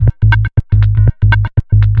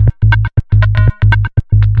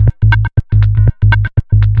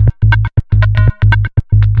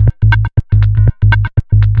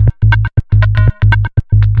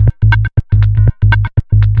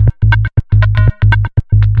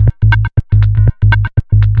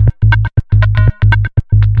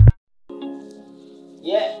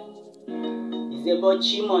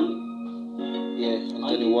Chi Money. Yeah,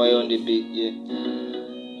 Anthony Y on the beat, yeah.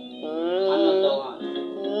 Another one.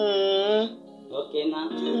 Okay, now.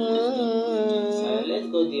 Alright, let's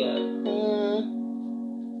go there.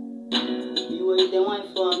 You were the one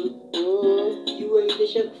from. You were the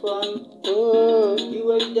shake from. You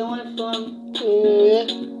were the one from.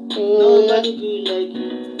 Nobody do like you.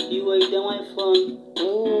 You were the one from.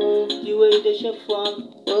 You were the shake from.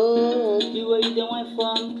 You were the one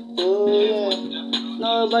from.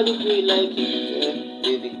 Nobody do like you. Yeah,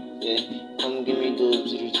 baby, yeah. Come give me those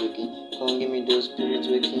spirit twerking. Come give me those spirit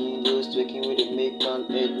twerking. Those twerking with it make man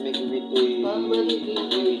head, make it with baby.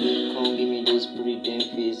 Come give me those spirit damn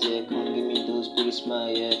face, yeah. Come give me those spirit smile,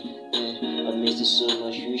 yeah. I miss it so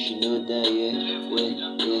much, you should know that, yeah.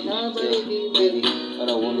 Baby, all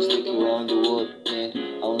I want is take you around the world, man.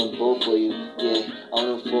 I wanna ball for you, yeah. I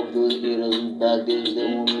wanna fuck those haters in back days that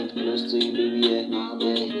want me close to you, baby, yeah.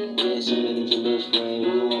 So many jealous friends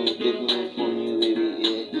who want to take me from you, baby,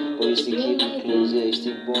 yeah. But you still keep me close, yeah. You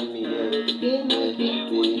still want me, yeah,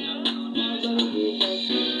 baby.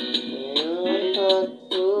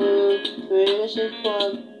 Where does it from?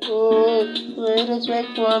 Where does it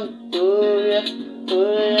from? Yeah.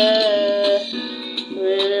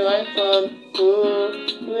 Where do I from?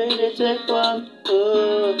 Where does it from?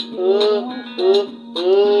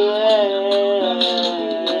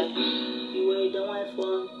 You were the one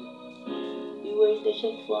from. You were the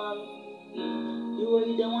shake from. You were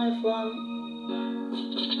the one from.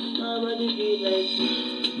 Nobody do like you.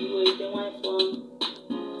 You were the one from.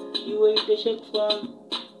 You were the shake from.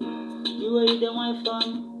 You were the one from.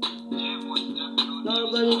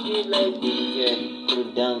 Nobody do like you. Yeah, put a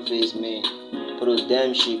damn face, man. Put a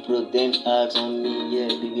damn shit, put a damn axe on me, yeah.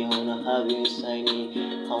 Baby, I wanna have you inside me.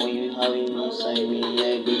 How are you having me inside me?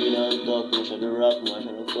 Yeah, baby, don't talk much, I don't rap much,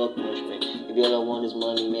 I don't fuck much, man. Baby, all I want is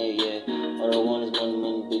money, man, yeah. All I want is money,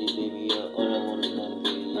 baby, yeah. All I want is money,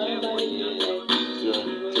 baby,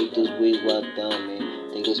 yeah. Take those ways back down, man.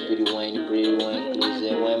 Take those pretty wine, close,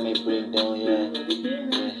 yeah. Why am I bring down, yeah.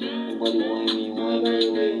 Nobody want me,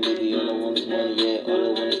 baby. All I want is money, yeah. All I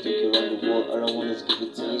want is take you around the world. All I want is give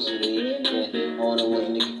it to you, yeah. All I want is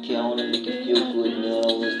make you care, I wanna make you feel good, man. All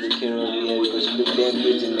I want is take care of you, yeah. Because you look damn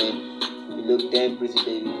pretty, man. You look damn pretty,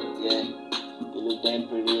 baby, yeah. You look damn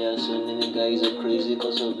pretty, yeah. So many guys are crazy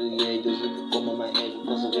because of you, yeah. Those people come on my head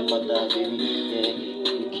because of your matter, baby, yeah.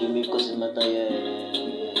 You kill me because it matter, yeah.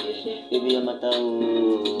 Baby, I matter,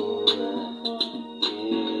 oh, yeah.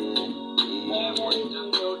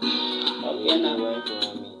 Okay, now. Right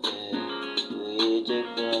from me, yeah. The way they check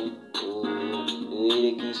from, the way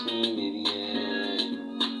they kiss me, baby, yeah.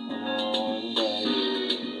 I'm on that, yeah.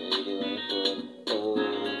 The way they run from,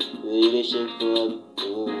 the way they shake from, the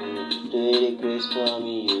way they grace for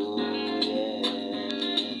me,